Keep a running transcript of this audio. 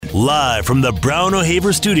Live from the Brown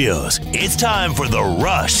O'Haver Studios, it's time for The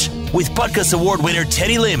Rush with Butkus Award winner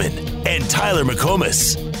Teddy Lehman and Tyler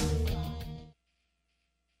McComas.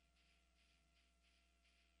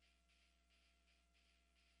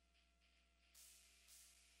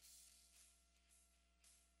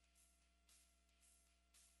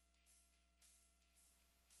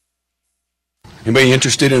 Anybody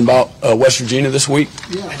interested in about West Virginia this week?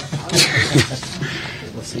 Yeah.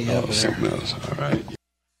 Let's see how something else. All right.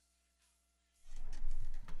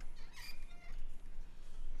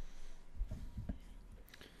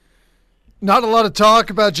 Not a lot of talk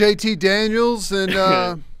about JT Daniels and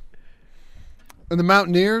the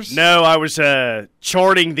Mountaineers. No, I was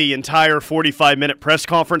charting the entire 45-minute press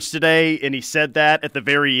conference today, and he said that at the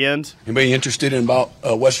very end. Anybody interested in about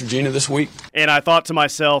West Virginia this week? And I thought to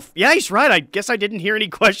myself, yeah, he's right. I guess I didn't hear any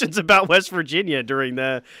questions about West Virginia during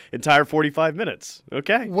the entire 45 minutes.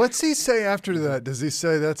 Okay. What's he say after that? Does he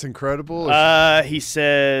say that's incredible? He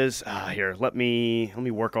says, here, let me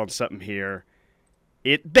work on something here.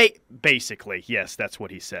 Basically, yes, that's what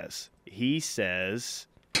he says. He says,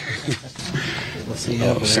 let's see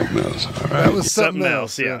how something else. All right. That was something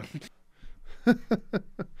else, yeah.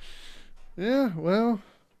 Yeah, well,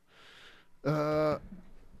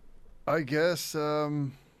 I guess.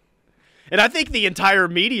 And I think the entire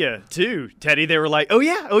media, too, Teddy, they were like, oh,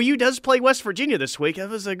 yeah, OU does play West Virginia this week. That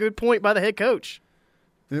was a good point by the head coach.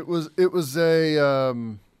 It was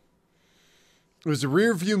a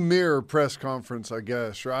rearview mirror press conference, I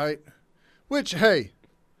guess, right? Which, hey,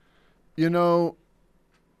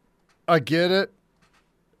 I get it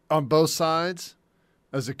on both sides.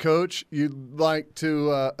 As a coach, you'd like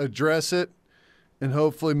to address it and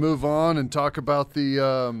hopefully move on and talk about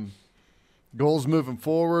the goals moving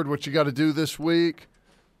forward, what you got to do this week,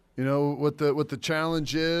 what the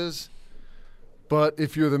challenge is. But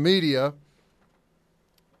if you're the media,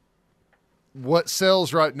 what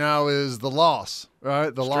sells right now is the loss,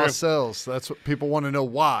 right? The loss sells. That's what people want to know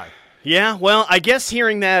why. Yeah, well, I guess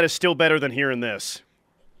hearing that is still better than hearing this.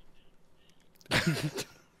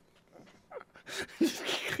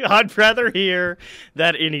 I'd rather hear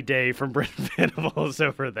that any day from Brent Venables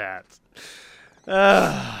over that.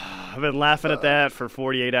 I've been laughing at that for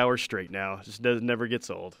 48 hours straight now. It just never gets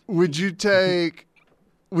old. You're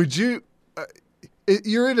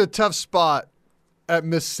in a tough spot at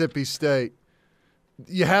Mississippi State.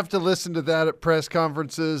 You have to listen to that at press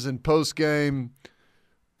conferences and post game,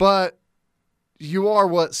 but you are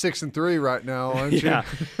 6-3 right now, aren't you? Yeah.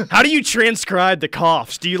 How do you transcribe the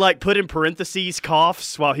coughs? Do you put in parentheses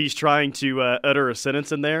coughs while he's trying to utter a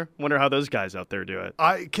sentence in there? Wonder how those guys out there do it.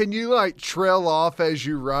 Can you trail off as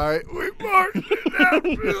you write?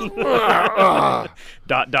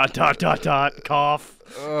 Dot cough.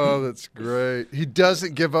 Oh, that's great. He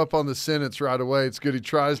doesn't give up on the sentence right away. It's good. He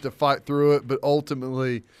tries to fight through it, but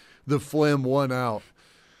ultimately the phlegm won out.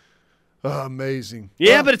 Oh, amazing.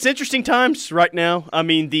 Yeah, but it's interesting times right now. I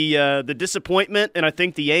mean, the disappointment and I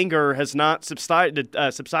think the anger has not subsided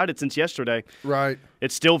since yesterday. Right.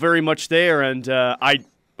 It's still very much there, and I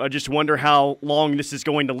just wonder how long this is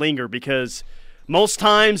going to linger because most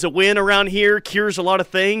times a win around here cures a lot of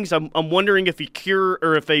things. I'm wondering if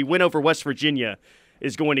a win over West Virginia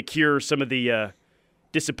is going to cure some of the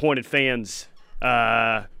disappointed fans,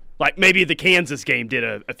 like maybe the Kansas game did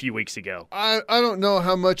a few weeks ago. I don't know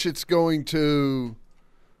how much it's going to.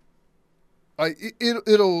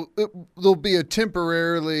 There'll be a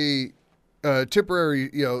temporary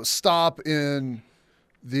stop in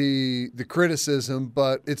the criticism,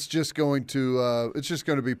 but it's just going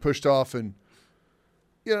to be pushed off and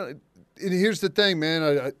and here's the thing,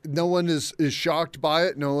 man. No one is shocked by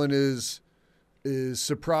it. No one is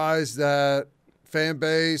surprised that fan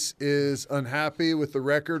base is unhappy with the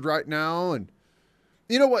record right now. And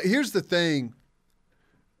you know what? Here's the thing.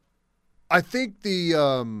 I think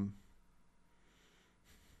and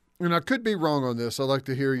I could be wrong on this. I'd like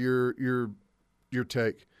to hear your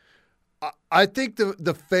take. I think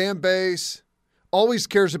the fan base always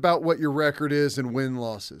cares about what your record is and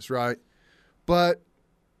win-losses, right? But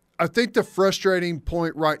I think the frustrating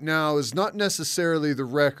point right now is not necessarily the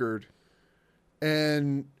record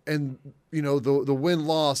and the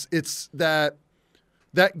win-loss. It's that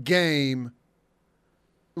game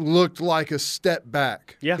looked like a step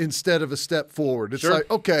back instead of a step forward. It's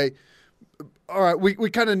like, okay, all right,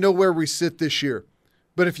 we kind of know where we sit this year.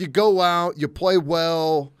 But if you go out, you play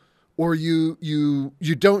well, or you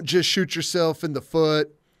don't just shoot yourself in the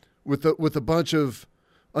foot with a bunch of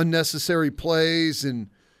unnecessary plays, and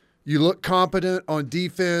you look competent on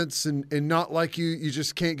defense and not like you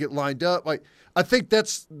just can't get lined up. Like, I think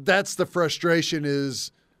that's the frustration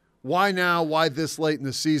is why now? Why this late in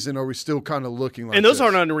the season are we still kind of looking like And those this?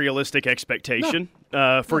 aren't unrealistic expectation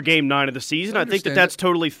for Game 9 of the season. I think that's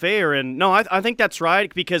totally fair. And, no, I think that's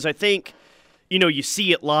right because I think, you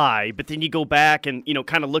see it live, but then you go back and,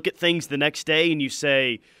 kind of look at things the next day and you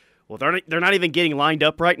say, well, they're not even getting lined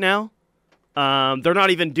up right now. They're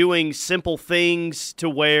not even doing simple things to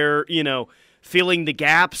where, filling the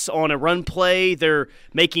gaps on a run play. They're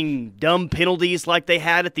making dumb penalties like they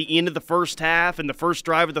had at the end of the first half and the first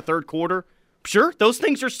drive of the third quarter. Sure, those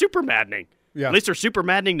things are super maddening. Yeah. At least they're super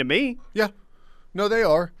maddening to me. Yeah. No, they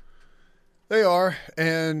are. They are.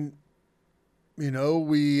 And,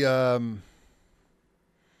 we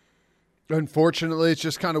unfortunately, it's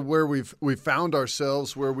just kind of where we've found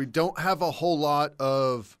ourselves, where we don't have a whole lot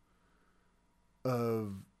of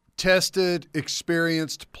tested,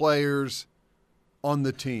 experienced players on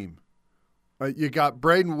the team. You got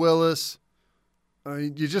Braden Willis.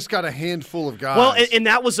 You just got a handful of guys. Well, and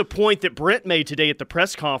that was a point that Brent made today at the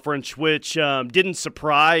press conference, which didn't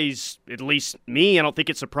surprise, at least me. I don't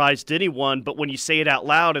think it surprised anyone. But when you say it out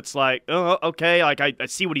loud, it's like, oh, okay, like I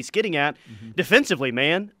see what he's getting at. Mm-hmm. Defensively,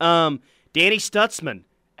 man. Danny Stutzman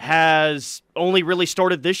has only really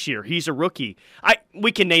started this year. He's a rookie.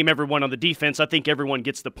 We can name everyone on the defense. I think everyone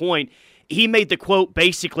gets the point. He made the quote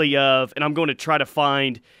basically of, and I'm going to try to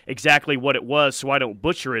find exactly what it was so I don't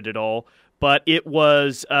butcher it at all, but it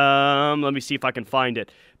was, let me see if I can find it.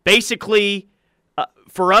 Basically,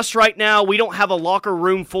 for us right now, we don't have a locker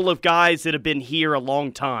room full of guys that have been here a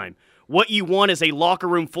long time. What you want is a locker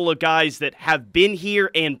room full of guys that have been here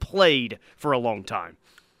and played for a long time.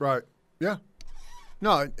 Right. Yeah.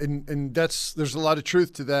 No, and there's a lot of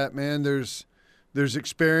truth to that, man. There's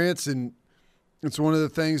experience, and it's one of the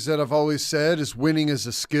things that I've always said is winning is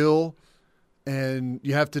a skill, and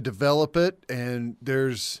you have to develop it, and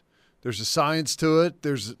there's a science to it.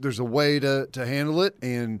 There's a way to handle it,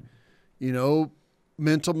 and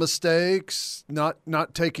mental mistakes, not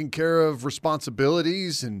taking care of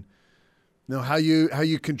responsibilities, and how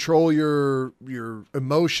you control your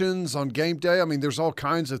emotions on game day. I mean, there's all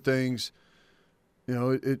kinds of things.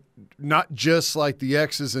 It not just like the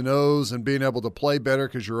X's and O's and being able to play better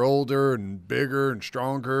because you're older and bigger and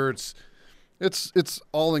stronger. It's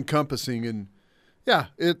all encompassing, and yeah,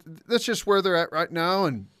 that's just where they're at right now,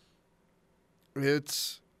 and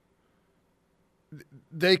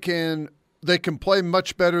they can play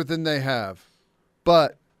much better than they have,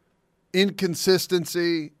 but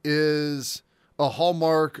inconsistency is a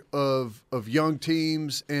hallmark of young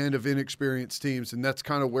teams and of inexperienced teams, and that's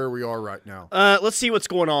kind of where we are right now. Let's see what's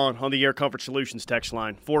going on the Air Comfort Solutions text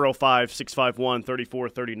line,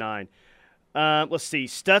 405-651-3439. Let's see.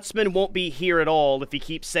 Stutzman won't be here at all if he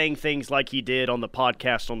keeps saying things like he did on the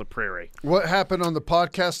podcast on the Prairie. What happened on the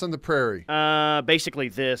podcast on the Prairie? Basically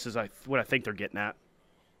this is what I think they're getting at.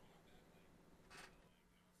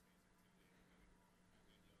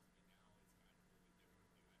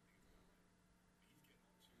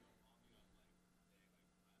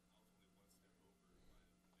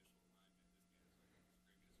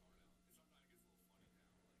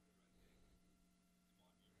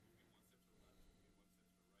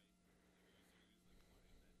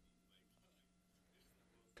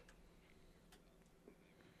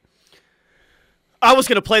 I was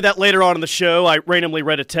going to play that later on in the show. I randomly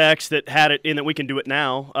read a text that had it in that we can do it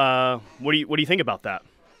now. What do you think about that?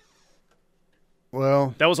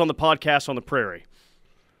 Well, that was on the podcast on the Prairie.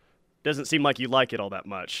 Doesn't seem like you like it all that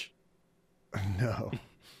much. No.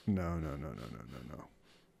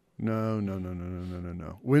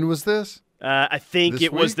 When was this? I think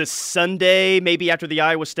it was the Sunday, maybe after the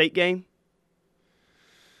Iowa State game.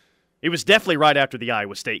 It was definitely right after the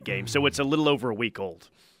Iowa State game, so it's a little over a week old.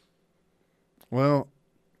 Well,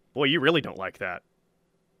 boy, you really don't like that.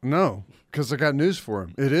 No, because I got news for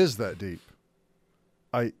him. It is that deep.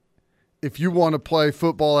 If you want to play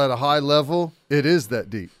football at a high level, it is that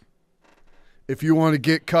deep. If you want to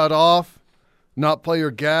get cut off, not play your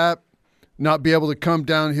gap, not be able to come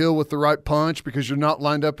downhill with the right punch because you're not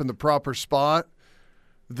lined up in the proper spot,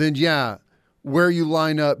 then yeah, where you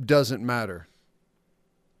line up doesn't matter.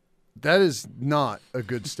 That is not a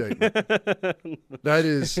good statement. That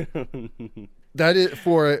is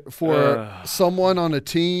for someone on a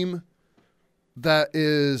team that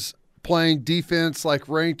is playing defense like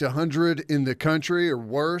ranked 100 in the country or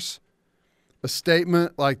worse. A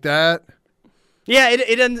statement like that. Yeah,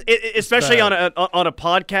 it especially on a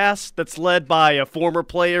podcast that's led by a former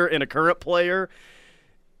player and a current player.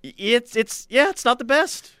 It's not the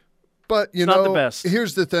best. But it's not the best.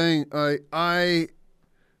 Here's the thing. I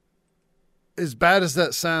as bad as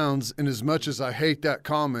that sounds, and as much as I hate that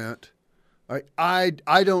comment, I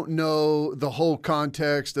don't know the whole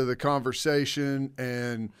context of the conversation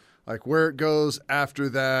and like where it goes after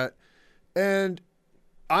that. And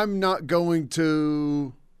I'm not going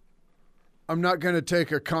to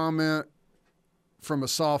take a comment from a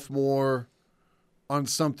sophomore on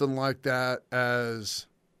something like that as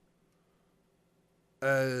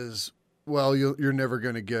well, you're never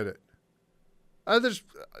going to get it. It's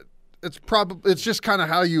just kind of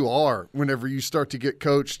how you are whenever you start to get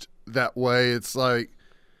coached that way. It's like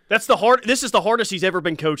this is the hardest he's ever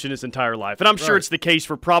been coached in his entire life, and I'm sure it's the case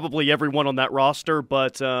for probably everyone on that roster.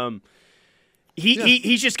 But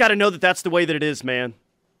he's just got to know that that's the way that it is, man.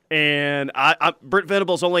 And Brent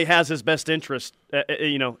Venables only has his best interest.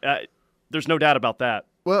 There's no doubt about that.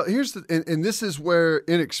 Well, and this is where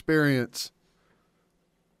inexperience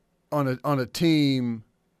on a team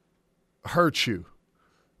hurts you,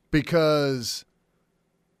 because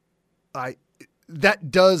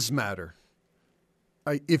that does matter.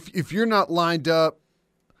 If you're not lined up,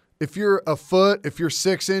 if you're a foot, if you're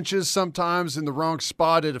 6 inches sometimes in the wrong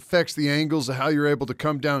spot, it affects the angles of how you're able to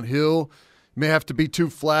come downhill. You may have to be too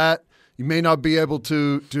flat. You may not be able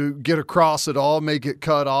to get across at all, may get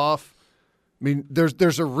cut off. I mean,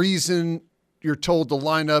 there's a reason you're told to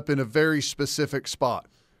line up in a very specific spot,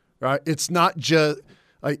 right? It's not just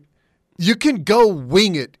like you can go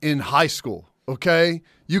wing it in high school, okay?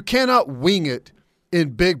 You cannot wing it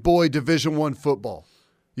in big boy Division I football.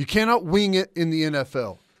 You cannot wing it in the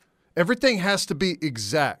NFL. Everything has to be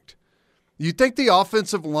exact. You think the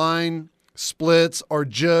offensive line splits are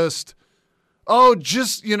just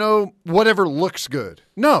whatever looks good.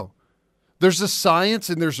 No. There's a science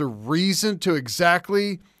and there's a reason to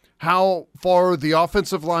exactly how far the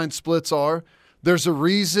offensive line splits are. There's a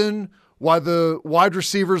reason why the wide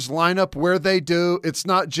receivers line up where they do. It's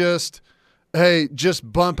not just, hey,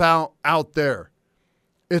 just bump out there.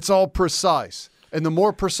 It's all precise. And the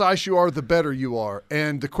more precise you are, the better you are.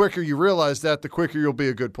 And the quicker you realize that, the quicker you'll be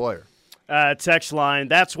a good player. Text line,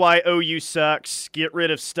 that's why OU sucks. Get rid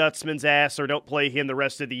of Stutzman's ass or don't play him the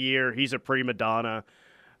rest of the year. He's a prima donna.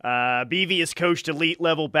 BV has coached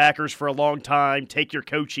elite-level backers for a long time. Take your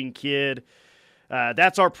coaching, kid.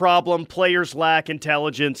 That's our problem. Players lack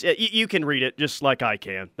intelligence. You can read it just like I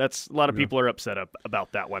can. A lot of people are upset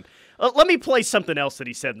about that one. Let me play something else that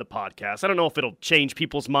he said in the podcast. I don't know if it'll change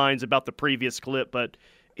people's minds about the previous clip, but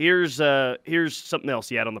here's something else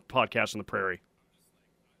he had on the podcast on the Prairie.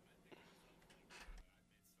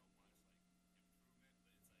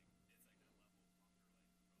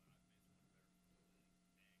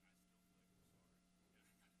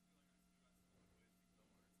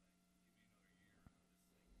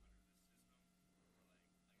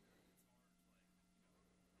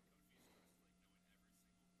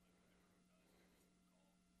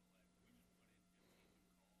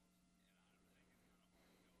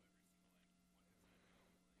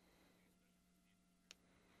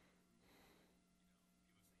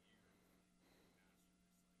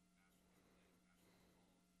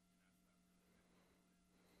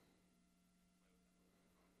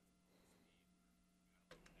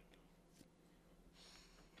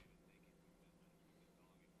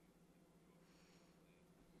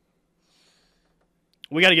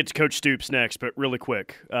 We got to get to Coach Stoops next, but really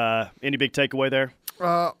quick. Any big takeaway there?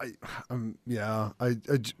 I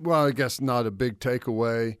guess not a big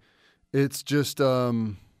takeaway. It's just,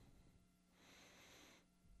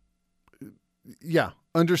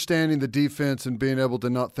 understanding the defense and being able to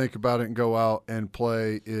not think about it and go out and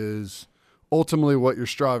play is ultimately what you're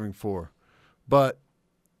striving for. But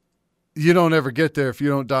you don't ever get there if you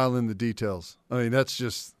don't dial in the details. I mean, that's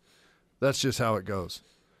just how it goes.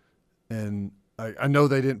 And I know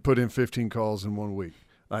they didn't put in 15 calls in 1 week.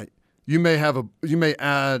 You may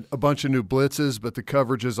add a bunch of new blitzes, but the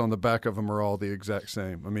coverages on the back of them are all the exact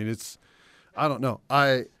same. I mean, I don't know.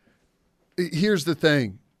 Here's the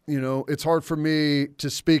thing, it's hard for me to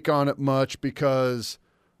speak on it much because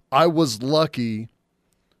I was lucky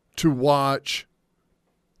to watch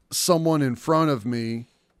someone in front of me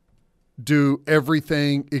do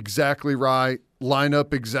everything exactly right, line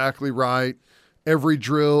up exactly right, every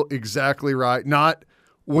drill exactly right, not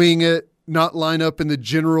wing it, not line up in the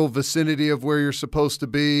general vicinity of where you're supposed to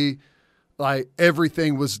be. Like,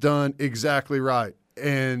 everything was done exactly right.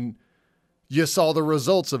 And you saw the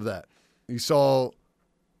results of that. You saw,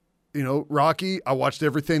 Rocky, I watched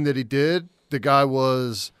everything that he did. The guy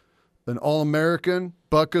was an All-American,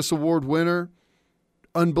 Butkus Award winner,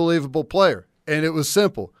 unbelievable player. And it was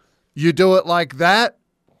simple. You do it like that,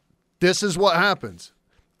 this is what happens.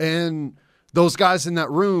 And those guys in that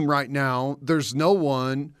room right now, there's no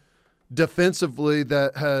one defensively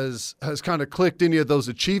that has kind of clicked any of those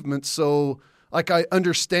achievements. So, like, I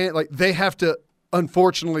understand, like, they have to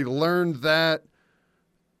unfortunately learn that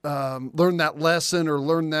lesson or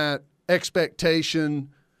learn that expectation,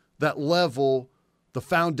 that level, the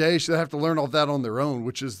foundation. They have to learn all that on their own,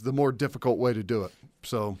 which is the more difficult way to do it.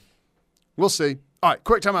 So we'll see. All right,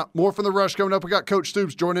 quick timeout. More from The Rush coming up. We got Coach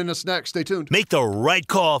Stoops joining us next. Stay tuned. Make the right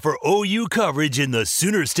call for OU coverage in the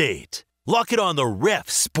Sooner State. Lock it on the Ref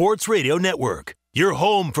Sports Radio Network, your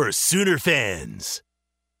home for Sooner fans.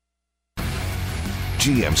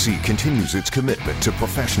 GMC continues its commitment to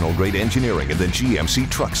professional-grade engineering in the GMC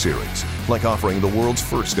Truck Series, like offering the world's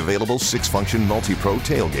first available 6-function multi-pro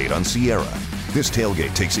tailgate on Sierra. This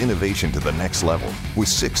tailgate takes innovation to the next level with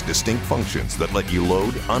 6 distinct functions that let you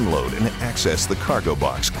load, unload, and access the cargo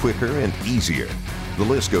box quicker and easier. The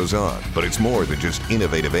list goes on, but it's more than just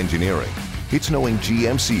innovative engineering. It's knowing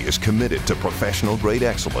GMC is committed to professional-grade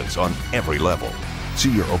excellence on every level.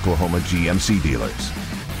 See your Oklahoma GMC dealers.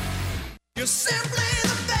 You're simply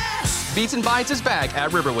the best. Beats and Bites is back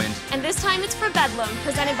at Riverwind. And this time it's for Bedlam,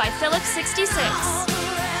 presented by Phillips 66.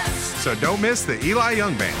 So don't miss the Eli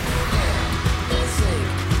Young Band.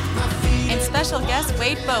 And special guest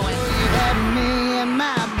Wade Bowen.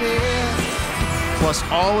 Plus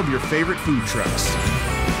all of your favorite food trucks.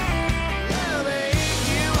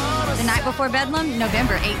 The night before Bedlam,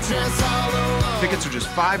 November 18th. Tickets are just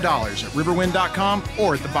 $5 at riverwind.com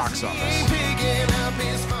or at the box office.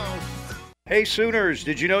 Hey Sooners,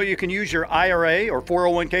 did you know you can use your IRA or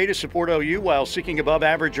 401k to support OU while seeking above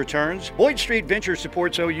average returns? Boyd Street Ventures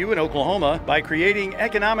supports OU in Oklahoma by creating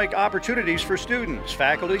economic opportunities for students,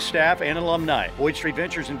 faculty, staff, and alumni. Boyd Street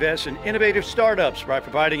Ventures invests in innovative startups by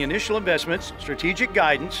providing initial investments, strategic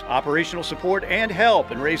guidance, operational support, and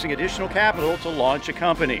help in raising additional capital to launch a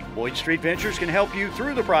company. Boyd Street Ventures can help you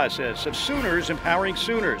through the process of Sooners empowering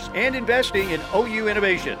Sooners and investing in OU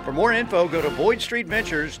innovation. For more info, go to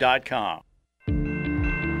boydstreetventures.com.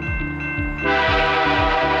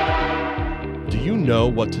 Do you know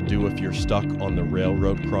what to do if you're stuck on the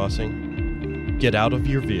railroad crossing? Get out of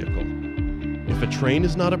your vehicle. If a train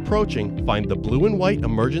is not approaching, find the blue and white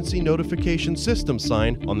emergency notification system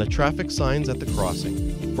sign on the traffic signs at the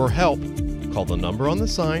crossing. For help, call the number on the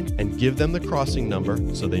sign and give them the crossing number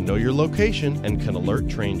so they know your location and can alert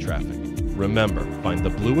train traffic. Remember, find the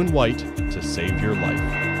blue and white to save your life.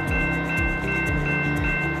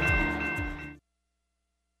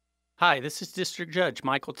 Hi, this is District Judge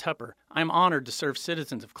Michael Tupper. I am honored to serve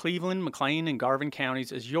citizens of Cleveland, McLean, and Garvin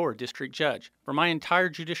counties as your district judge. For my entire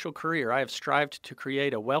judicial career, I have strived to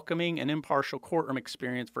create a welcoming and impartial courtroom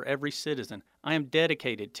experience for every citizen. I am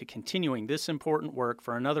dedicated to continuing this important work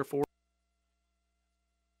for another 4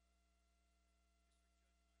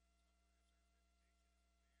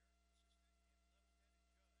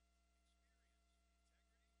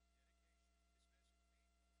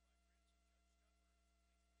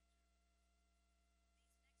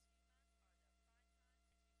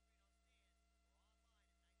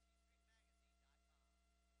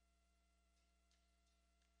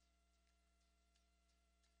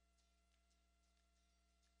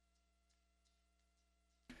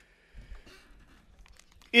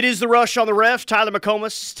 It is The Rush on the Ref. Tyler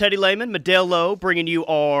McComas, Teddy Lehman, Medell Lowe, bringing you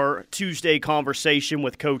our Tuesday conversation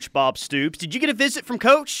with Coach Bob Stoops. Did you get a visit from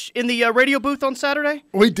Coach in the radio booth on Saturday?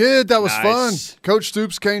 We did. That was Nice. fun. Coach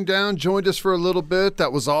Stoops came down, joined us for a little bit.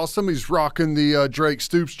 That was awesome. He's rocking the Drake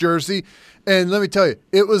Stoops jersey. And let me tell you,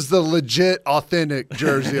 it was the legit, authentic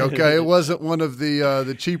jersey, okay? It wasn't one of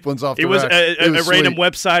the cheap ones off the It was rack. a random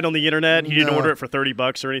sweet. website on the internet. He didn't No. order it for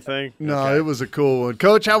 $30 or anything? No, Okay. It was a cool one.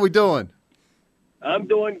 Coach, how we doing? I'm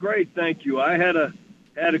doing great, thank you. I had a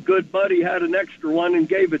good buddy, had an extra one and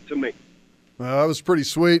gave it to me. Well, that was pretty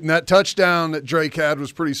sweet. And that touchdown that Drake had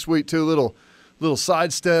was pretty sweet, too. Little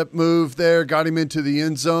sidestep move there, got him into the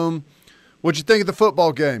end zone. What'd you think of the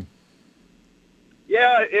football game?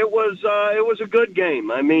 Yeah, it was a good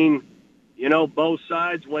game. I mean, both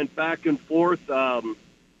sides went back and forth.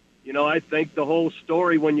 I think the whole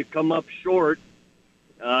story, when you come up short,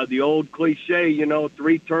 the old cliche,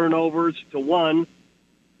 3 turnovers to 1,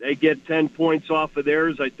 they get 10 points off of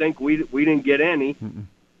theirs. I think we didn't get any.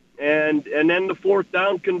 And then the 4th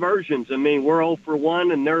down conversions. I mean, we're 0 for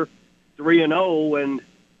 1 and they're 3-0, and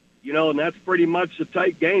and that's pretty much a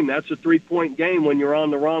tight game. That's a 3-point game when you're on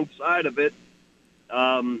the wrong side of it.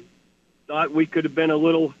 Thought we could have been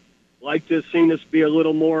seen us be a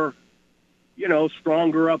little more,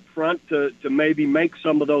 stronger up front to maybe make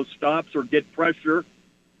some of those stops or get pressure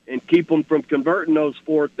and keep them from converting those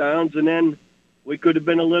 4th downs. And then we could have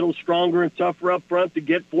been a little stronger and tougher up front to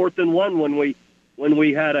get 4th and 1 when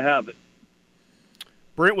we had to have it.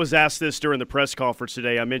 Brent was asked this during the press conference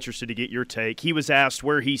today. I'm interested to get your take. He was asked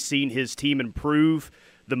where he's seen his team improve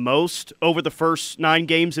the most over the first 9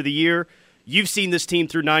 games of the year. You've seen this team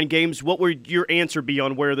through 9 games. What would your answer be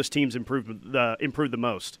on where this team's improved the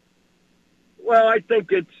most? Well, I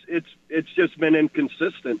think it's just been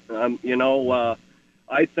inconsistent.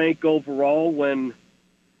 I think overall when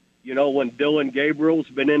Dillon Gabriel's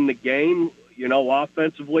been in the game,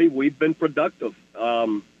 offensively we've been productive.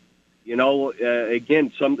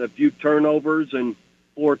 Again, a few turnovers and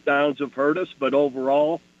 4th downs have hurt us, but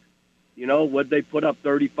overall, would they put up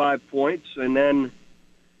 35 points? And then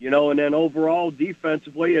overall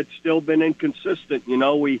defensively, it's still been inconsistent.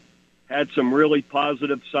 We had some really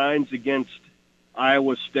positive signs against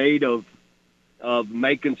Iowa State of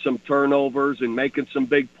making some turnovers and making some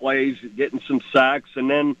big plays, getting some sacks, and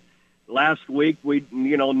then last week we,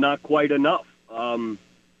 not quite enough.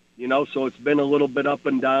 So it's been a little bit up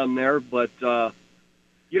and down there, but I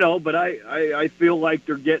feel like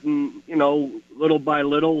they're getting, little by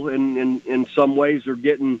little, and in some ways they're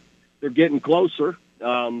getting closer.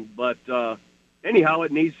 But anyhow,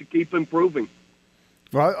 it needs to keep improving.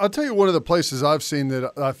 Well, I'll tell you one of the places I've seen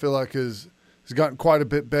that I feel like has gotten quite a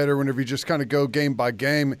bit better whenever you just kind of go game by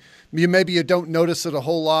game. Maybe you don't notice it a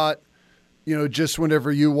whole lot, just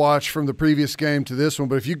whenever you watch from the previous game to this one.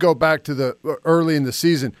 But if you go back to the early in the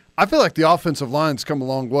season, I feel like the offensive line's come a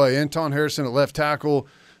long way. Anton Harrison at left tackle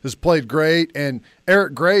has played great, and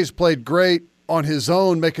Eric Gray's played great on his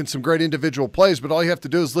own, making some great individual plays. But all you have to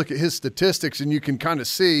do is look at his statistics, and you can kind of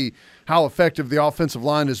see how effective the offensive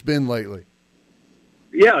line has been lately.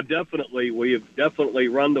 Yeah, definitely. We have definitely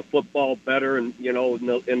run the football better, and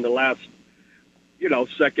in the last,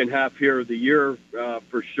 second half here of the year,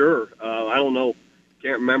 for sure. I don't know,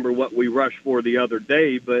 can't remember what we rushed for the other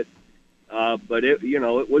day, but it,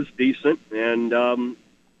 it was decent, and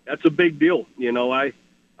that's a big deal.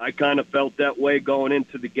 I kind of felt that way going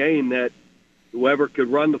into the game, that whoever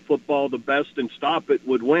could run the football the best and stop it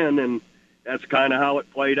would win, and that's kind of how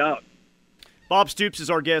it played out. Bob Stoops is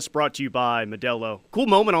our guest, brought to you by Modelo. Cool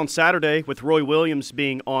moment on Saturday with Roy Williams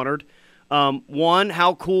being honored. One,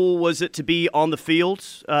 how cool was it to be on the field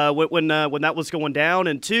when that was going down?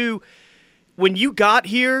 And two, when you got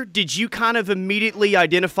here, did you kind of immediately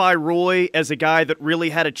identify Roy as a guy that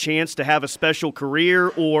really had a chance to have a special career?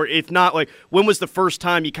 Or if not, when was the first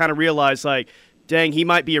time you kind of realized, dang, he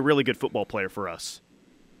might be a really good football player for us?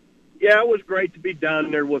 Yeah, it was great to be down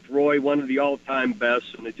there with Roy, one of the all-time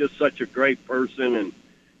best, and just such a great person and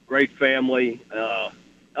great family.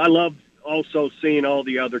 I loved also seeing all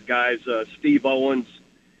the other guys. Steve Owens,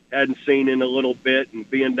 hadn't seen in a little bit, and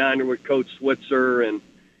being down there with Coach Switzer and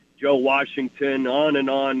Joe Washington, on and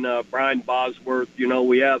on, Brian Bosworth.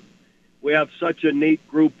 We have such a neat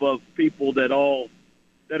group of people that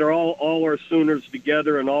are all our Sooners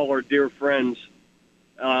together and all our dear friends.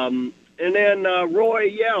 And then Roy,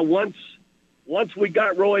 yeah, once we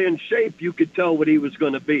got Roy in shape, you could tell what he was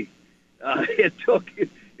going to be. It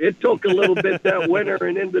took a little bit that winter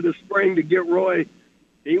and into the spring to get Roy.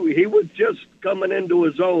 He was just coming into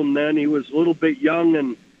his own then. He was a little bit young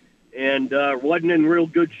and wasn't in real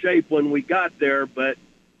good shape when we got there, but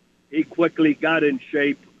he quickly got in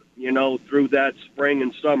shape, through that spring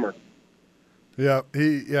and summer. Yeah,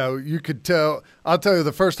 you could tell. I'll tell you,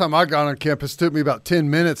 the first time I got on campus, it took me about 10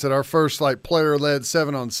 minutes at our first player-led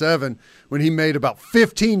 7-on-7 when he made about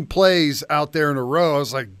 15 plays out there in a row. I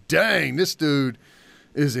was like, dang, this dude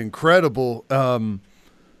is incredible. Roy's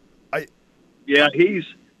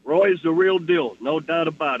the real deal, no doubt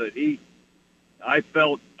about it. I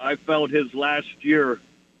felt his last year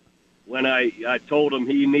when I told him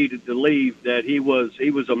he needed to leave, that he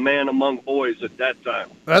was a man among boys at that time.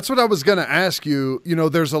 That's what I was going to ask you.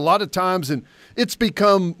 There's a lot of times, and it's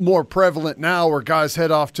become more prevalent now, where guys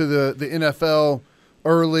head off to the NFL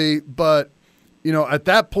early. But at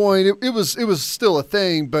that point, it was still a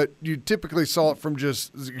thing. But you typically saw it from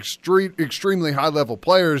just extremely high level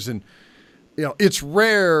players, and it's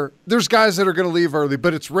rare. There's guys that are going to leave early,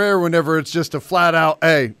 but it's rare whenever it's just a flat out,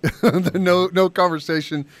 hey, no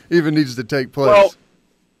conversation even needs to take place. Well,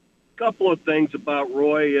 a couple of things about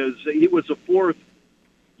Roy is he was a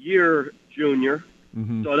 4th-year junior,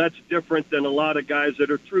 so that's different than a lot of guys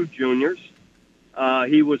that are true juniors.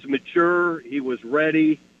 He was mature. He was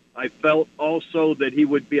ready. I felt also that he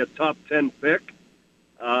would be a top 10 pick,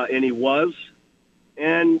 and he was.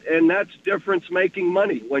 And that's difference-making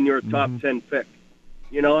money when you're a top 10 pick.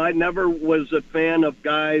 I never was a fan of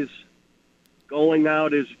guys going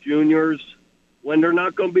out as juniors when they're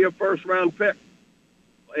not going to be a first-round pick.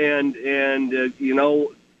 And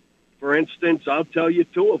for instance, I'll tell you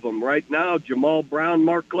 2 of them right now, Jamal Brown,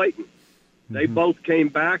 Mark Clayton. They both came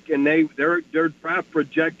back, and their draft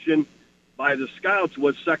projection by the scouts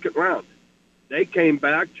was second round. They came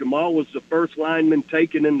back. Jamal was the first lineman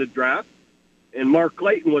taken in the draft, and Mark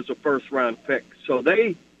Clayton was a first-round pick. So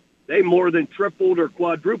they more than tripled or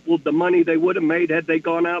quadrupled the money they would have made had they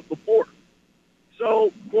gone out before.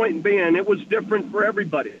 So, point being, it was different for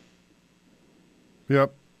everybody.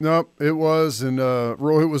 Yep. Nope, it was, and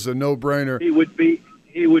Roy was a no-brainer. He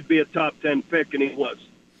would be a top 10 pick, and he was.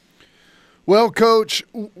 Well, Coach,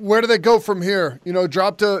 where do they go from here? You know,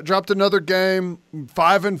 dropped another game,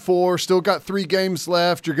 5-4, still got 3 games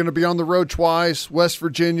left. You're going to be on the road twice, West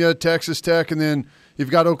Virginia, Texas Tech, and then you've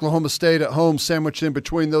got Oklahoma State at home sandwiched in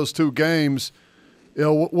between those 2 games. You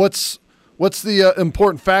know, what's the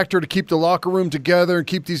important factor to keep the locker room together and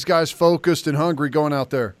keep these guys focused and hungry going out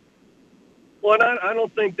there? Well, I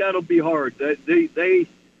don't think that'll be hard. They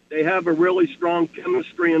have a really strong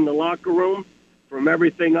chemistry in the locker room, from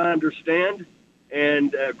everything I understand,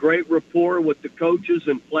 and a great rapport with the coaches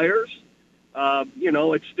and players. You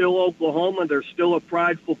know, it's still Oklahoma. They're still a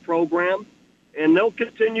prideful program, and they'll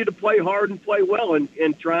continue to play hard and play well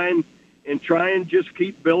and try and just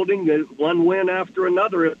keep building one win after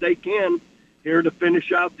another if they can here to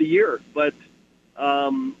finish out the year. But,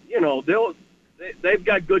 you know, they've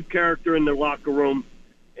got good character in their locker room.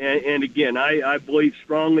 And again, I believe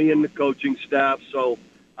strongly in the coaching staff, so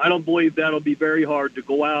I don't believe that'll be very hard to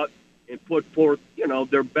go out and put forth, you know,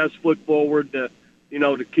 their best foot forward to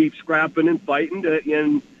keep scrapping and fighting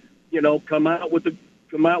and, you know, come out with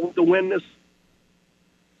the win. This,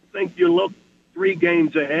 I think you look 3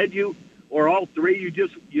 games ahead, or all 3. You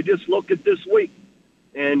just look at this week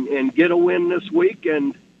and get a win this week,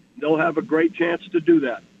 and they'll have a great chance to do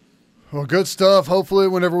that. Well, good stuff. Hopefully,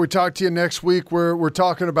 whenever we talk to you next week, we're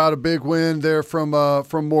talking about a big win there from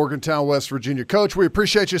Morgantown, West Virginia. Coach, we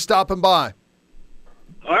appreciate you stopping by.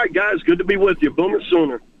 All right, guys, good to be with you. Boomer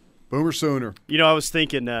Sooner. Boomer Sooner. You know, I was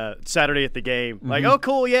thinking Saturday at the game, like, oh,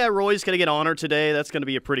 cool, yeah, Roy's going to get honored today. That's going to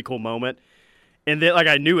be a pretty cool moment. And then, like,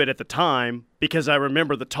 I knew it at the time because I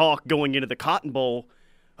remember the talk going into the Cotton Bowl.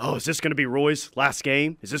 Oh, is this going to be Roy's last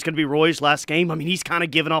game? Is this going to be Roy's last game? I mean, he's kind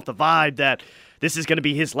of giving off the vibe that this is going to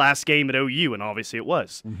be his last game at OU, and obviously it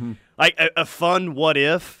was. Mm-hmm. Like, a fun what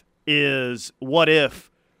if is what if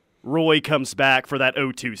Roy comes back for that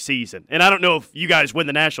 0-2 season. And I don't know if you guys win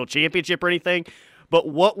the national championship or anything, but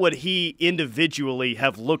what would he individually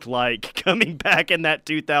have looked like coming back in that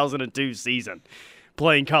 2002 season,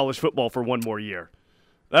 playing college football for one more year?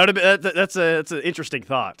 That's an interesting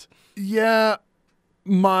thought. Yeah,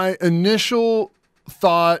 my initial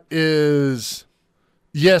thought is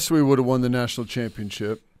yes, we would have won the national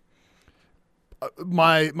championship.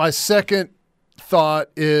 My second thought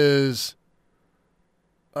is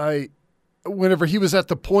whenever he was at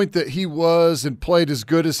the point that he was and played as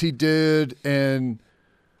good as he did, and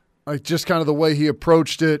just kind of the way he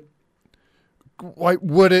approached it,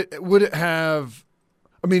 would it have?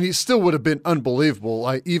 I mean, he still would have been unbelievable.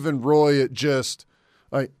 Like, even Roy,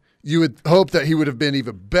 you would hope that he would have been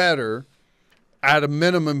even better. At a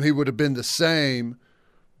minimum, he would have been the same.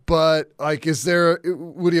 But,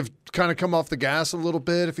 would he have kind of come off the gas a little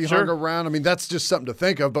bit if he hung around? I mean, that's just something to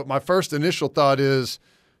think of. But my first initial thought is,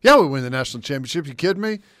 yeah, we win the national championship. You kidding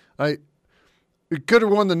me? We could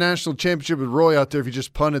have won the national championship with Roy out there if you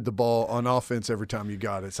just punted the ball on offense every time you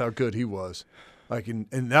got it. It's how good he was. And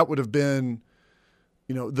that would have been,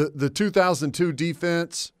 you know, the 2002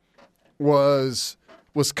 defense was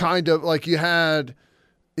kind of like you had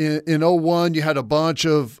in 01, you had a bunch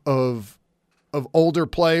of older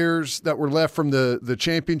players that were left from the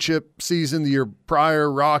championship season the year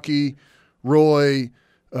prior, Rocky, Roy,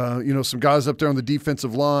 some guys up there on the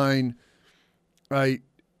defensive line.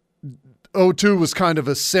 02 was kind of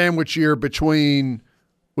a sandwich year between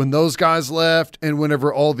when those guys left and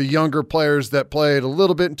whenever all the younger players that played a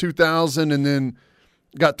little bit in 2000 and then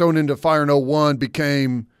got thrown into fire in 01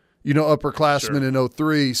 became, upperclassmen in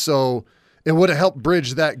 03. So it would have helped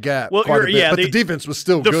bridge that gap quite a bit. But the defense was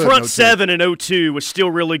still good. The front seven in 02 was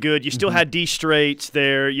still really good. You still had D. Straits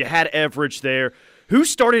there. You had Everidge there. Who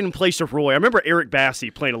started in place of Roy? I remember Eric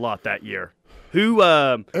Bassey playing a lot that year. Who?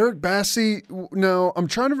 Eric Bassey, no, I'm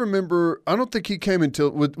trying to remember. I don't think he came until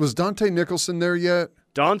 – was Dante Nicholson there yet?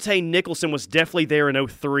 Dante Nicholson was definitely there in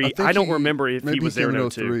 03. I don't remember if he was there in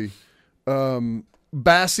 02.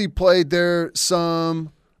 Bassey played there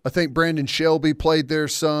some. I think Brandon Shelby played there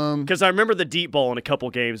some. Because I remember the deep ball in a couple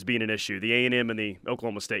games being an issue, the A&M and the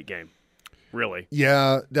Oklahoma State game, really.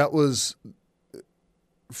 Yeah, that was –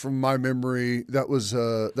 from my memory, that was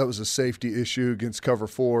a safety issue against cover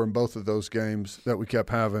 4 in both of those games that we kept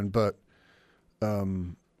having, but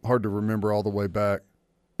hard to remember all the way back.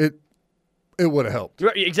 it would have helped.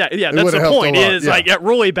 Exactly. Yeah, that's the point. Is like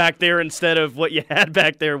Roy back there instead of what you had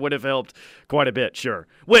back there would have helped quite a bit. Sure.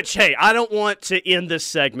 Which, hey, I don't want to end this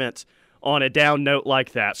segment on a down note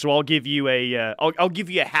like that. So I'll give you I'll give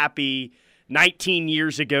you a happy 19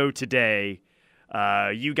 years ago today.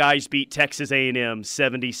 You guys beat Texas A&M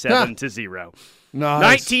 77-0. Nice.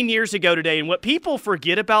 19 years ago today, and what people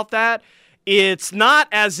forget about that, it's not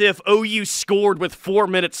as if OU scored with 4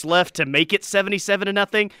 minutes left to make it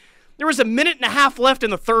 77-0. There was a minute and a half left in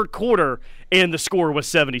the third quarter, and the score was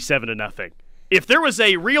 77-0. If there was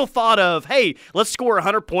a real thought of, hey, let's score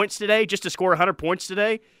 100 points today, just to score 100 points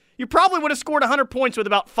today, you probably would have scored 100 points with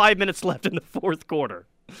about 5 minutes left in the fourth quarter.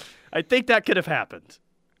 I think that could have happened.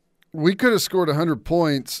 We could have scored 100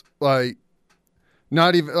 points,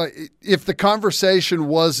 not even if the conversation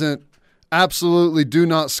wasn't absolutely do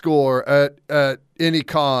not score at any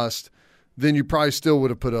cost, then you probably still would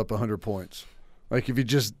have put up 100 points. Like if you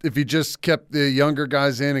just kept the younger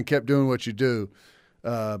guys in and kept doing what you do,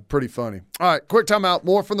 pretty funny. All right, quick timeout.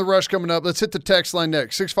 More from the Rush coming up. Let's hit the text line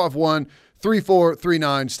next.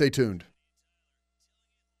 651-3439. Stay tuned.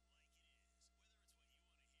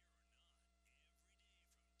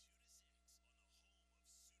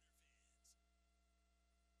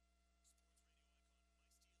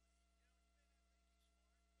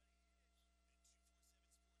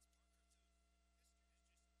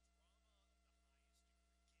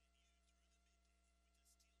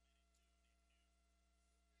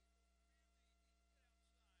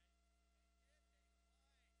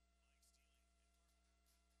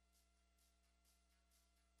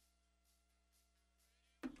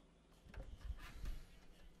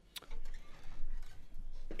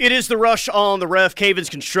 It is the Rush on the Ref. Cavens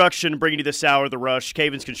Construction bringing you this hour of the Rush.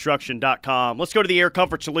 CavensConstruction.com. Let's go to the Air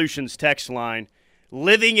Comfort Solutions text line.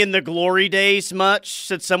 Living in the glory days much,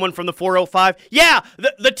 said someone from the 405. Yeah,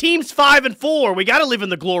 the team's 5-4. We got to live in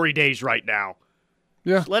the glory days right now.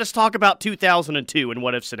 Yeah. Let us talk about 2002 and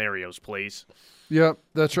what-if scenarios, please. Yep,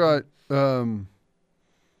 that's right. Who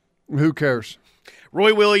cares?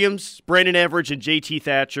 Roy Williams, Brandon Everidge, and J.T.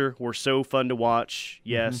 Thatcher were so fun to watch.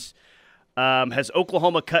 Yes. Mm-hmm. Has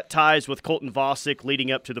Oklahoma cut ties with Colton Vasek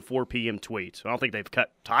leading up to the 4 p.m. tweet? I don't think they've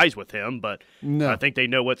cut ties with him, but no. I think they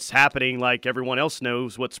know what's happening like everyone else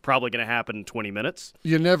knows what's probably going to happen in 20 minutes.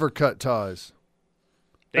 You never cut ties.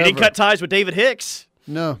 They didn't cut ties with David Hicks.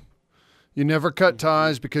 No. You never cut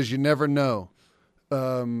ties because you never know.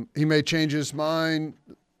 He may change his mind,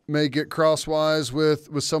 may get crosswise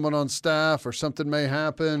with someone on staff, or something may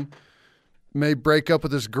happen. May break up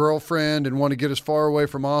with his girlfriend and want to get as far away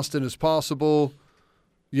from Austin as possible.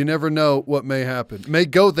 You never know what may happen. May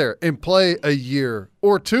go there and play a year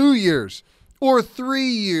or 2 years or 3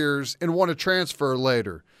 years and want to transfer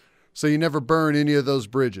later. So you never burn any of those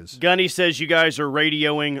bridges. Gunny says you guys are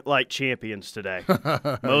radioing like champions today.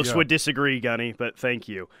 Most would disagree, Gunny, but thank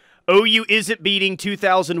you. OU isn't beating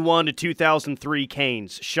 2001 to 2003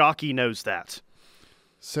 Canes. Shockey knows that.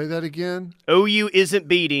 Say that again. OU isn't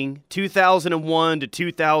beating 2001 to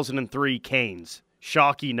 2003 Canes.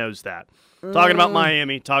 Shockey knows that. Talking about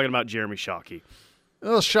Miami, talking about Jeremy Shockey.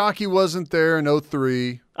 Well, Shockey wasn't there in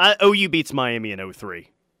 03. OU beats Miami in 03.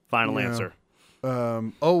 Final answer.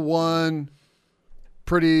 01,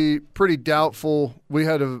 pretty doubtful. We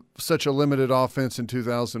had such a limited offense in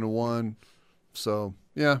 2001. So,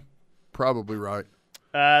 yeah, probably right.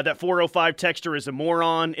 That 405 texter is a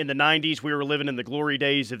moron. In the 90s, we were living in the glory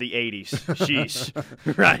days of the 80s.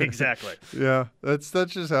 Sheesh. Right, exactly. Yeah, that's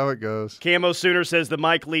just how it goes. Camo Sooner says the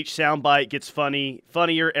Mike Leach soundbite gets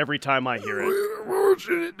funnier every time I hear it. We're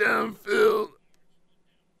watching it downfield.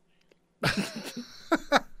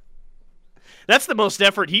 That's the most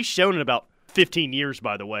effort he's shown in about 15 years,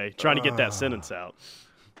 by the way, trying to get that sentence out.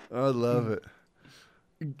 I love it.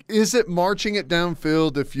 Is it marching it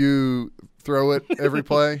downfield if you throw it every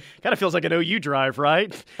play? Kind of feels like an OU drive,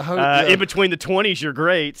 right? Yeah. In between the 20s, you're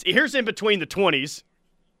great. Here's in between the 20s.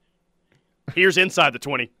 Here's inside the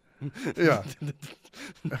 20. Yeah.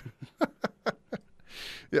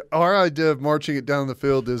 Yeah. Our idea of marching it down the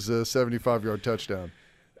field is a 75-yard touchdown.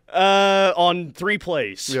 On 3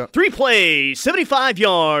 plays. Yeah. 3 plays, 75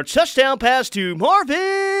 yards, touchdown pass to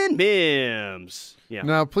Marvin Mims. Yeah.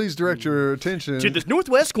 Now, please direct your attention to the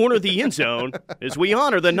northwest corner of the end zone as we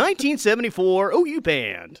honor the 1974 OU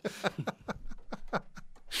band.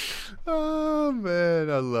 Oh, man,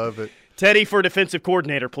 I love it. Teddy for defensive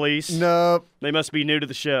coordinator, please. Nope. They must be new to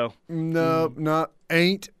the show. Nope,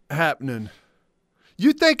 ain't happening.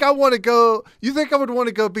 You think I want to go? You think I would want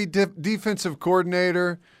to go be defensive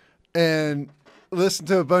coordinator and listen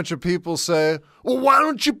to a bunch of people say, well, why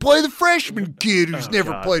don't you play the freshman kid who's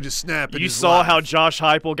never played a snap in You his saw life? how Josh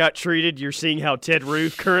Heupel got treated. You're seeing how Ted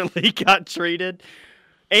Roof currently got treated.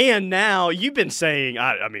 And now you've been saying,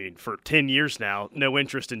 I mean, for 10 years now, no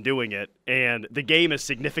interest in doing it. And the game has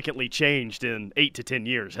significantly changed in 8 to 10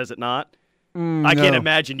 years, has it not? I can't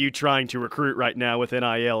imagine you trying to recruit right now with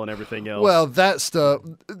NIL and everything else. Well, that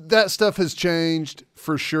stuff has changed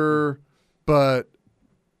for sure. But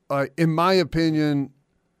in my opinion,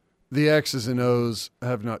 the X's and O's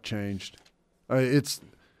have not changed.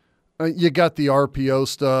 You got the RPO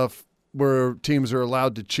stuff where teams are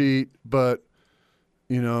allowed to cheat, but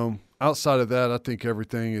outside of that, I think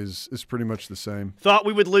everything is pretty much the same. Thought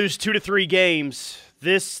we would lose 2 to 3 games.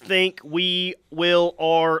 This think we will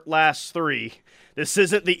our last 3. This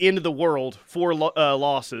isn't the end of the world. 4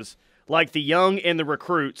 losses. Like the young and the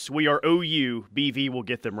recruits, we are OU. BV will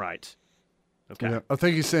get them right. Okay. Yeah, I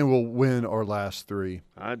think he's saying we'll win our last 3.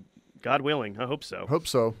 God willing, I hope so. Hope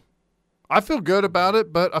so. I feel good about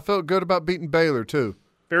it, but I felt good about beating Baylor too.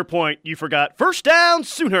 Fair point. You forgot. First down,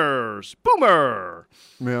 Sooners. Boomer.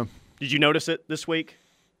 Yeah. Did you notice it this week?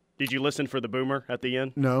 Did you listen for the boomer at the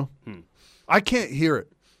end? No. I can't hear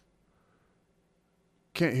it.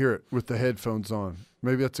 Can't hear it with the headphones on.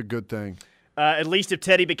 Maybe that's a good thing. At least if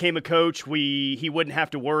Teddy became a coach, he wouldn't have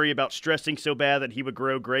to worry about stressing so bad that he would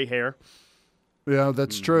grow gray hair. Yeah,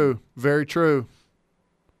 that's true. Very true.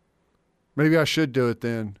 Maybe I should do it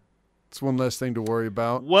then. It's one less thing to worry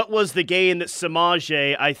about. What was the game that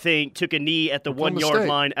Samaje, I think, took a knee at the 1-yard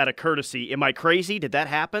line out of courtesy? Am I crazy? Did that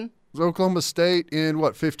happen? It was Oklahoma State in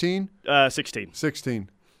what, 15? 16. 16.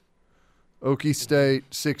 Okie State,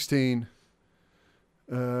 16.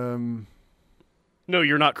 No,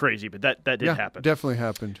 you're not crazy, but that did happen. Definitely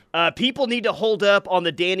happened. People need to hold up on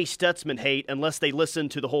the Danny Stutzman hate unless they listen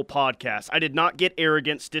to the whole podcast. I did not get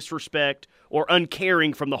arrogance, disrespect, or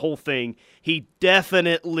uncaring from the whole thing. He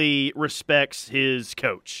definitely respects his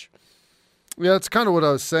coach. Yeah, that's kind of what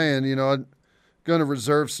I was saying. I'm going to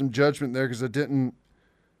reserve some judgment there because I didn't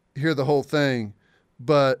hear the whole thing.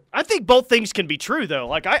 But I think both things can be true, though.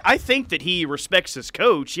 Like, I think that he respects his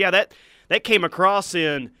coach. Yeah, that came across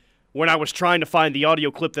in when I was trying to find the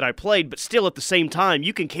audio clip that I played, but still at the same time,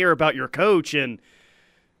 you can care about your coach and,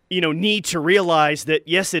 need to realize that,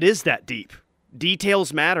 yes, it is that deep.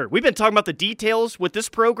 Details matter. We've been talking about the details with this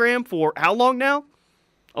program for how long now?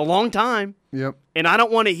 A long time. Yep. And I don't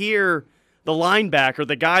want to hear the linebacker,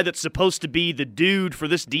 the guy that's supposed to be the dude for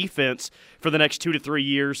this defense for the next 2 to 3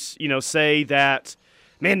 years, say that,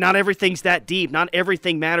 man, not everything's that deep. Not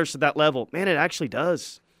everything matters to that level. Man, it actually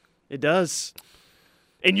does. It does.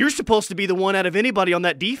 And you're supposed to be the one out of anybody on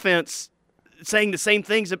that defense saying the same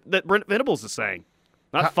things that Brent Venables is saying,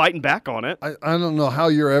 not fighting back on it. I don't know how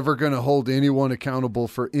you're ever going to hold anyone accountable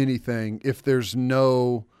for anything if there's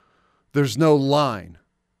no line,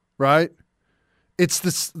 right?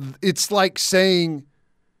 It's like saying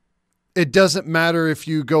it doesn't matter if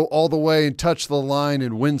you go all the way and touch the line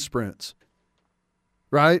and win sprints,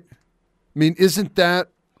 right? I mean, isn't that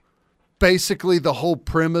basically the whole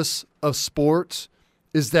premise of sports?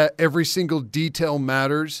 Is that every single detail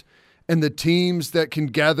matters, and the teams that can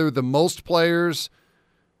gather the most players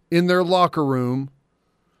in their locker room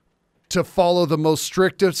to follow the most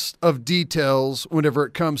strictest of details whenever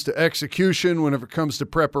it comes to execution, whenever it comes to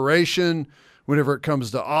preparation, whenever it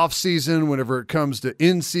comes to off-season, whenever it comes to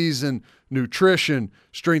in-season nutrition,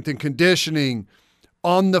 strength and conditioning,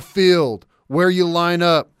 on the field, where you line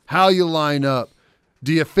up, how you line up.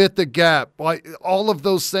 Do you fit the gap? Like, all of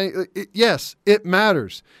those things, yes, it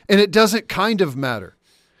matters. And it doesn't kind of matter.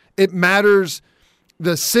 It matters.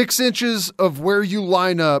 The 6 inches of where you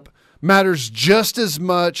line up matters just as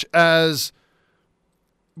much as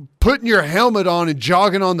putting your helmet on and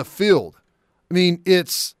jogging on the field. I mean,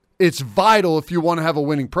 it's vital if you want to have a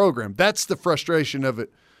winning program. That's the frustration of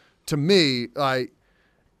it to me.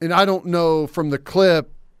 And I don't know from the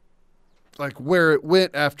clip like where it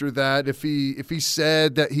went after that, if he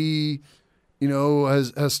said that he,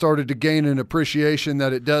 has started to gain an appreciation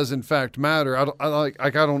that it does in fact matter. I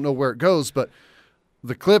don't know where it goes, but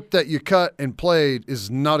the clip that you cut and played is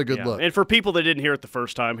not a good look. And for people that didn't hear it the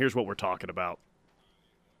first time, here's what we're talking about.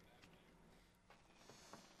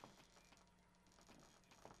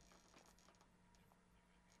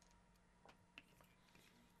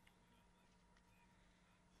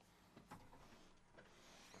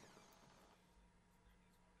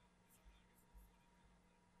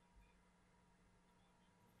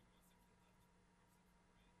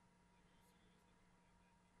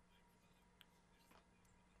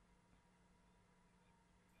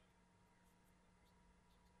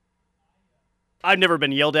 I've never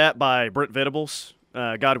been yelled at by Brent Venables.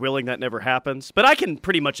 God willing, that never happens. But I can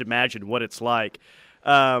pretty much imagine what it's like.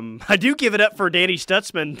 I do give it up for Danny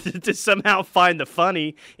Stutzman to somehow find the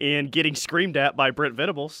funny in getting screamed at by Brent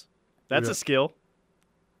Venables. That's a skill.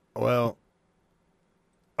 Well,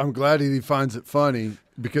 I'm glad he finds it funny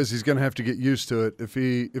because he's going to have to get used to it. If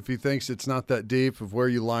he thinks it's not that deep of where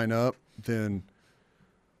you line up, then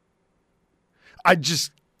I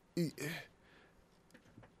just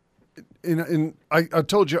and I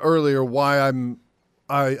told you earlier why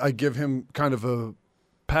I give him kind of a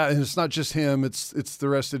pass, and it's not just him; it's the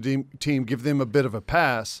rest of the team. Give them a bit of a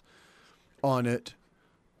pass on it,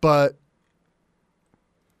 but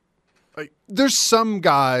there's some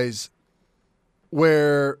guys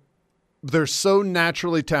where they're so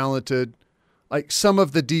naturally talented, like some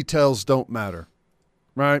of the details don't matter,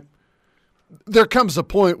 right? There comes a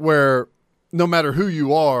point where no matter who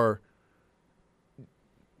you are,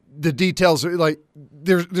 the details are like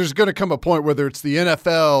there's going to come a point, whether it's the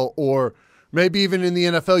NFL or maybe even in the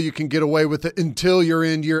NFL, you can get away with it until you're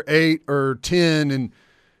in year 8 or 10 and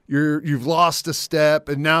you've lost a step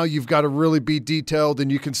and now you've got to really be detailed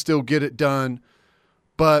and you can still get it done.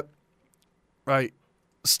 But right,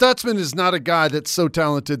 Stutzman is not a guy that's so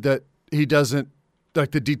talented that he doesn't,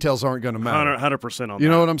 like, the details aren't going to matter. 100% on that. You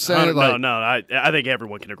know what I'm saying? I think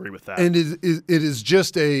everyone can agree with that. And it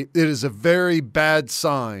is a very bad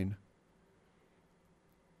sign.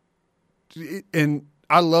 And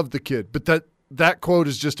I love the kid, but that quote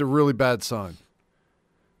is just a really bad sign.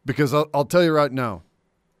 Because I'll tell you right now,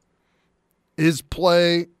 his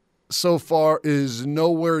play so far is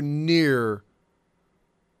nowhere near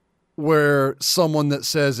where someone that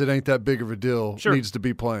says it ain't that big of a deal needs to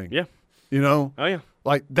be playing. Yeah. You know? Oh, yeah.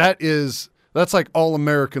 Like that's like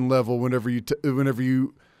all-American level whenever you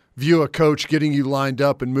view a coach getting you lined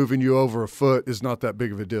up and moving you over a foot is not that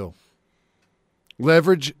big of a deal.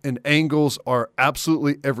 Leverage and angles are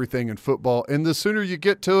absolutely everything in football, and the sooner you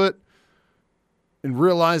get to it and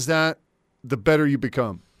realize that, the better you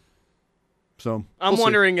become. So I'm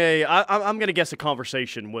wondering I'm going to guess a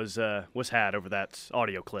conversation was had over that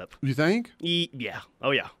audio clip. You think? Yeah.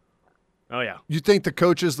 Oh yeah. You think the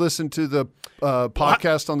coaches listen to the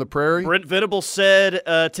podcast on the Prairie? Brent Venables said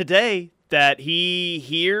today that he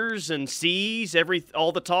hears and sees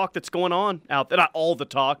all the talk that's going on out there. Not all the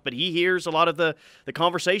talk, but he hears a lot of the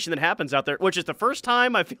conversation that happens out there, which is the first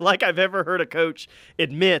time I feel like I've ever heard a coach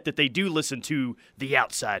admit that they do listen to the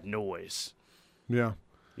outside noise. Yeah.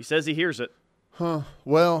 He says he hears it. Huh.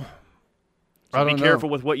 Well, so I don't know. Be careful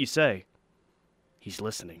with what you say. He's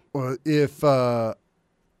listening. Well, if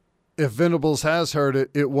Venables has heard it,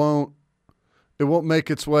 it won't make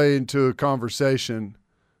its way into a conversation.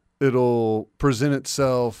 It'll present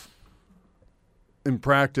itself in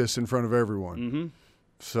practice in front of everyone. Mm-hmm.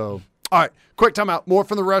 So, all right, quick timeout. More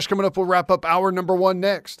from The Rush coming up. We'll wrap up hour number 1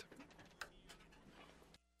 next.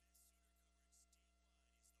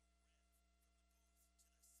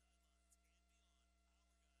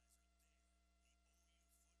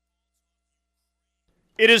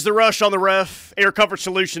 It is The Rush on the Ref. Air Comfort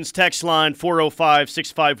Solutions text line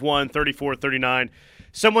 405-651-3439.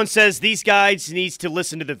 Someone says these guys needs to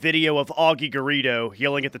listen to the video of Augie Garrido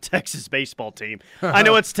yelling at the Texas baseball team. I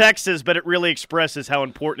know it's Texas, but it really expresses how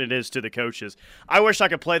important it is to the coaches. I wish I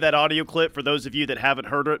could play that audio clip for those of you that haven't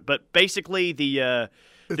heard it, but basically the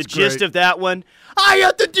gist of that one, I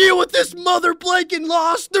have to deal with this mother blanking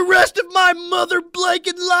loss the rest of my mother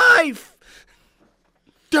blanking life.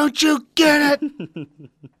 Don't you get it?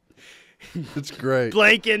 It's great.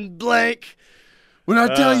 Blank and blank. When I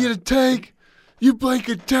tell you to take, you blank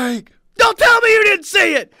and take. Don't tell me you didn't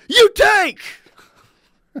see it. You take.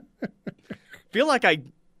 Feel like I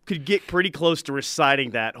could get pretty close to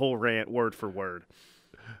reciting that whole rant word for word.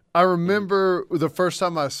 I remember the first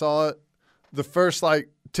time I saw it, the first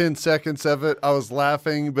 10 seconds of it, I was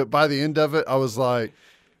laughing, but by the end of it, I was like,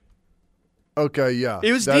 okay, yeah.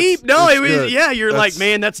 It was deep. No, it was good. Yeah, you're like,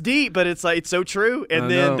 man, that's deep, but it's so true.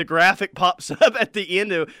 And then the graphic pops up at the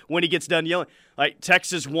end of when he gets done yelling. Like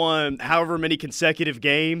Texas won however many consecutive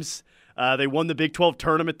games. They won the Big 12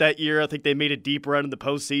 tournament that year. I think they made a deep run in the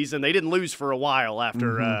postseason. They didn't lose for a while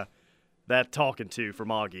after that talking to from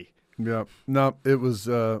Augie. Yeah. No, it was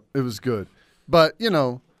good. But,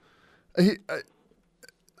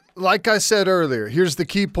 like I said earlier, here's the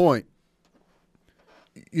key point.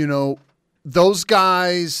 Those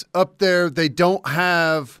guys up there, they don't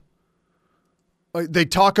have – they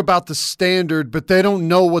talk about the standard, but they don't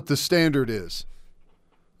know what the standard is.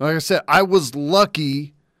 Like I said, I was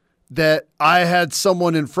lucky that I had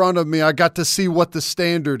someone in front of me. I got to see what the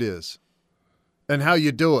standard is and how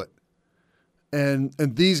you do it. And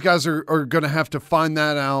these guys are going to have to find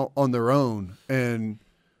that out on their own. And,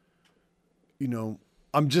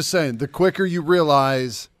 I'm just saying, the quicker you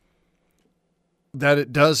realize that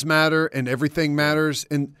it does matter and everything matters,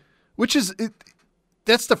 and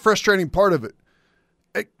that's the frustrating part of it.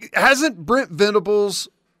 Hasn't Brent Venables,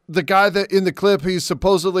 the guy that in the clip he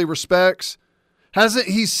supposedly respects, hasn't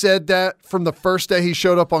he said that from the first day he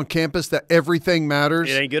showed up on campus that everything matters?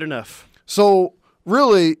 It ain't good enough. So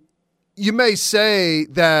really, you may say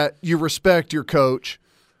that you respect your coach,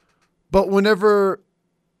 but whenever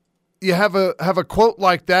you have a quote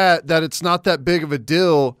like that it's not that big of a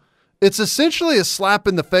deal, it's essentially a slap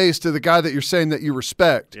in the face to the guy that you're saying that you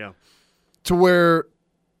respect. Yeah. To where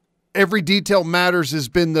every detail matters has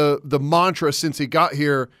been the mantra since he got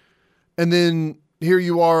here, and then here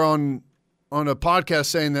you are on a podcast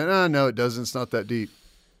saying that, no, it doesn't. It's not that deep.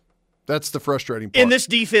 That's the frustrating part. And this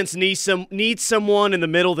defense needs someone in the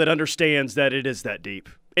middle that understands that it is that deep.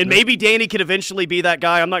 And maybe Danny could eventually be that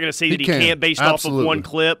guy. I'm not going to say that he can't based off of one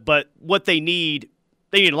clip, but what they need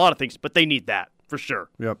a lot of things, but they need that for sure.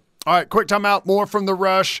 Yep. All right, quick timeout. More from The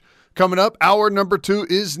Rush coming up. Hour number 2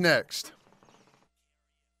 is next.